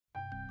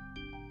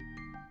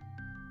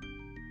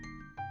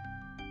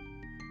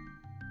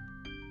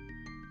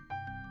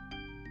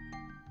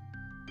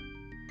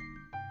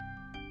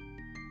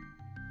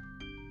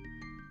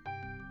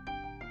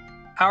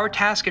Our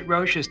task at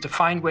Roche is to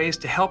find ways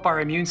to help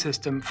our immune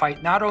system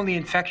fight not only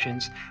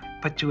infections,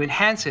 but to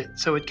enhance it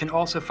so it can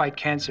also fight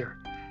cancer.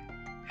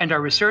 And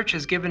our research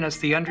has given us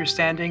the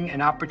understanding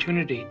and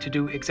opportunity to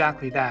do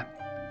exactly that.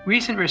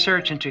 Recent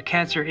research into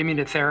cancer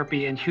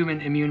immunotherapy and human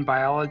immune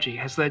biology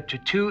has led to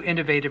 2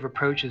 innovative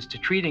approaches to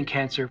treating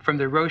cancer from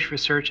the Roche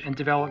research and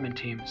development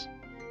teams.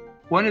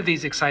 One of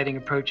these exciting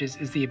approaches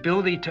is the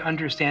ability to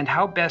understand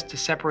how best to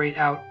separate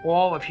out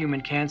all of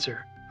human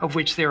cancer, of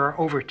which there are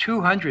over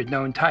 200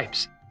 known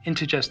types,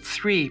 into just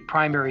 3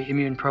 primary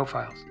immune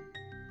profiles.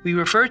 We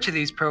refer to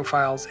these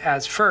profiles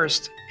as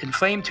first,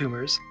 inflamed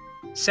tumors,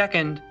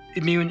 second,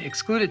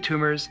 immune-excluded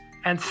tumors,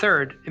 and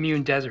third,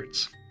 immune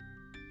deserts.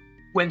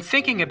 When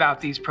thinking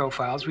about these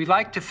profiles, we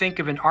like to think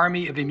of an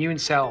army of immune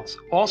cells,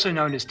 also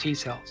known as T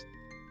cells.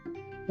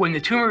 When the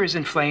tumor is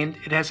inflamed,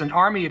 it has an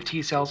army of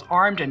T cells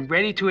armed and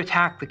ready to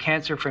attack the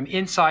cancer from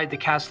inside the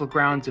castle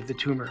grounds of the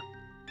tumor.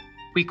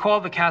 We call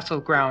the castle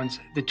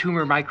grounds the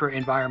tumor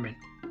microenvironment.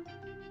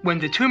 When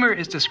the tumor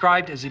is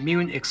described as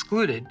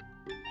immune-excluded,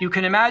 you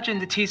can imagine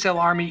the T cell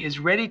army is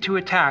ready to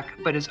attack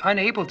but is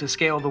unable to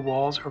scale the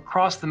walls or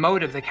cross the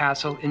moat of the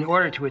castle in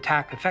order to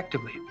attack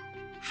effectively.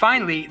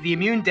 Finally, the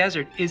immune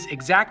desert is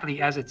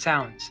exactly as it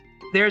sounds.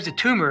 There is a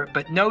tumor,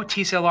 but no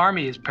T cell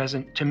army is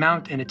present to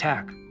mount an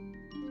attack.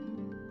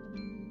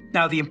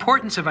 Now, the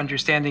importance of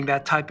understanding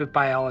that type of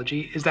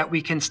biology is that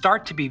we can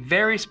start to be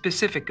very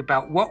specific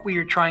about what we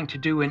are trying to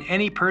do in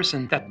any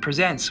person that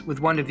presents with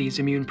one of these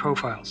immune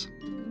profiles.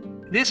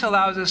 This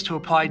allows us to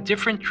apply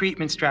different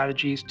treatment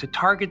strategies to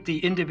target the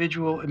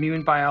individual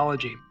immune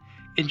biology,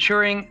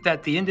 ensuring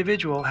that the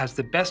individual has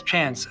the best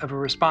chance of a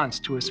response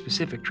to a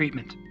specific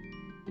treatment.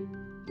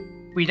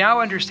 We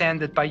now understand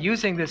that by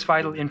using this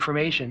vital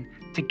information,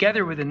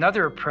 together with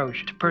another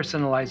approach to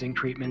personalizing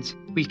treatments,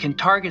 we can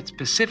target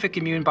specific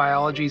immune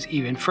biologies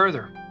even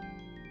further.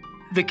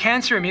 The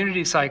cancer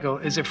immunity cycle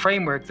is a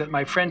framework that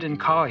my friend and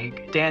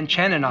colleague,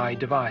 Chen and I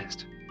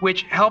devised,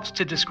 which helps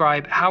to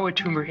describe how a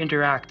tumor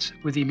interacts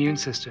with the immune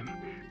system.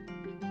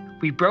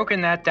 We've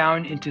broken that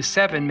down into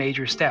 7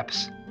 major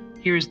steps.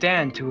 Here's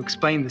Dan to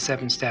explain the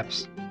 7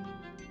 steps.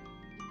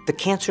 The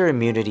cancer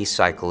immunity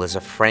cycle is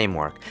a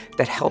framework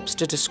that helps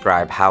to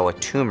describe how a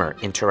tumor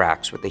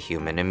interacts with the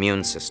human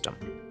immune system.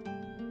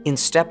 In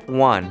step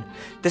 1,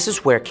 this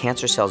is where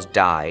cancer cells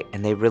die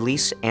and they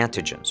release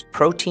antigens,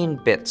 protein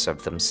bits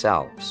of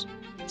themselves.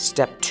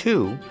 Step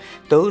 2,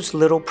 those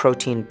little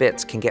protein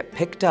bits can get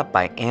picked up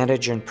by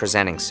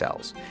antigen-presenting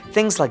cells,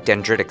 things like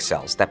dendritic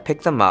cells that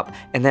pick them up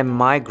and then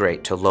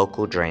migrate to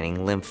local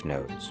draining lymph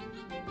nodes.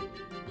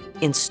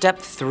 In step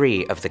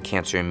 3 of the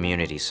cancer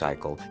immunity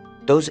cycle,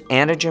 those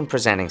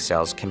antigen-presenting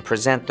cells can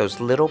present those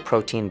little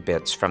protein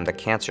bits from the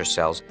cancer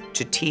cells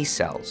to T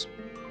cells.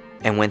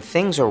 And when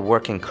things are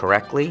working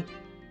correctly,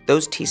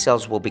 those T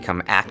cells will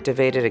become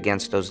activated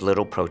against those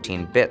little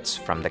protein bits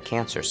from the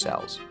cancer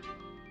cells.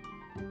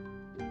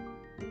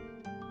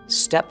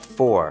 Step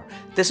 4,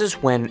 this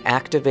is when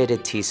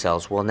activated T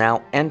cells will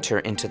now enter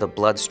into the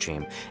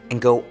bloodstream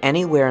and go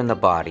anywhere in the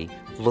body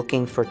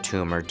looking for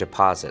tumor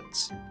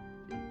deposits.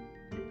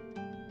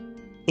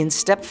 In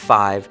step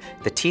 5,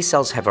 the T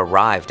cells have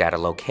arrived at a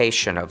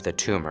location of the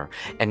tumor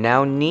and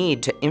now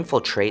need to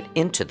infiltrate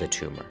into the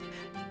tumor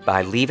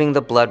by leaving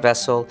the blood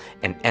vessel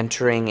and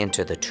entering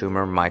into the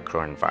tumor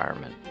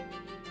microenvironment.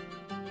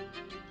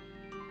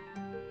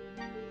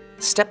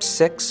 Step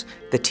 6,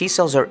 the T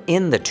cells are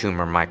in the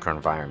tumor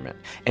microenvironment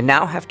and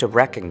now have to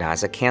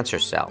recognize a cancer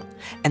cell.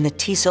 And the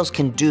T cells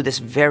can do this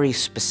very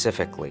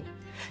specifically.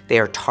 They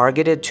are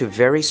targeted to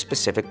very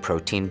specific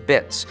protein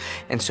bits,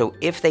 and so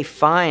if they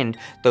find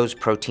those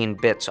protein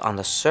bits on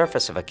the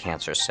surface of a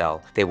cancer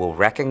cell, they will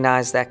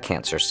recognize that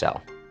cancer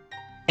cell.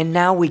 And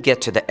now we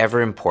get to the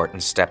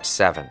ever-important step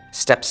 7.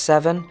 Step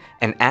 7,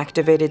 an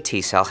activated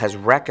T cell has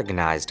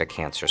recognized a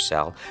cancer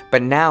cell,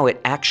 but now it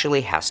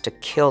actually has to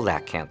kill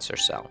that cancer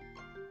cell.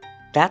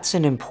 That's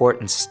an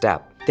important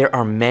step. There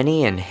are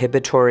many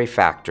inhibitory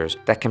factors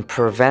that can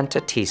prevent a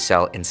T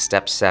cell in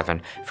step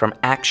 7 from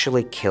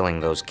actually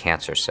killing those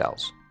cancer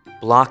cells.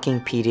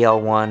 Blocking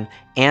PD-L1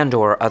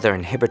 and/or other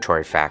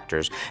inhibitory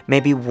factors may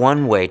be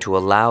one way to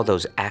allow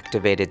those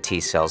activated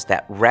T cells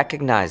that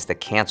recognize the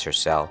cancer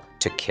cell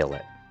to kill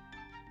it.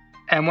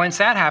 And once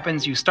that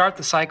happens, you start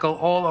the cycle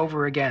all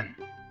over again.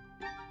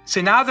 So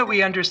now that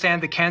we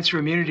understand the cancer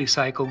immunity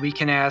cycle, we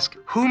can ask,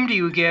 whom do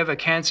you give a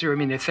cancer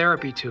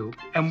immunotherapy to,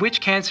 and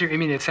which cancer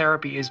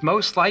immunotherapy is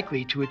most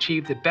likely to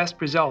achieve the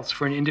best results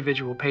for an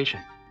individual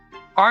patient?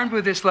 Armed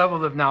with this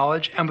level of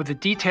knowledge and with a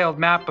detailed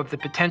map of the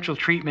potential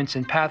treatments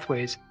and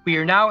pathways, we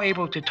are now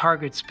able to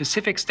target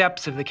specific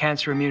steps of the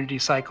cancer immunity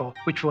cycle,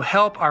 which will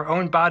help our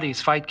own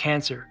bodies fight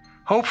cancer,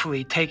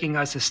 hopefully taking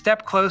us a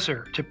step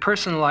closer to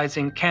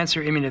personalizing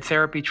cancer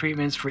immunotherapy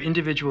treatments for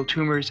individual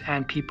tumors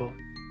and people.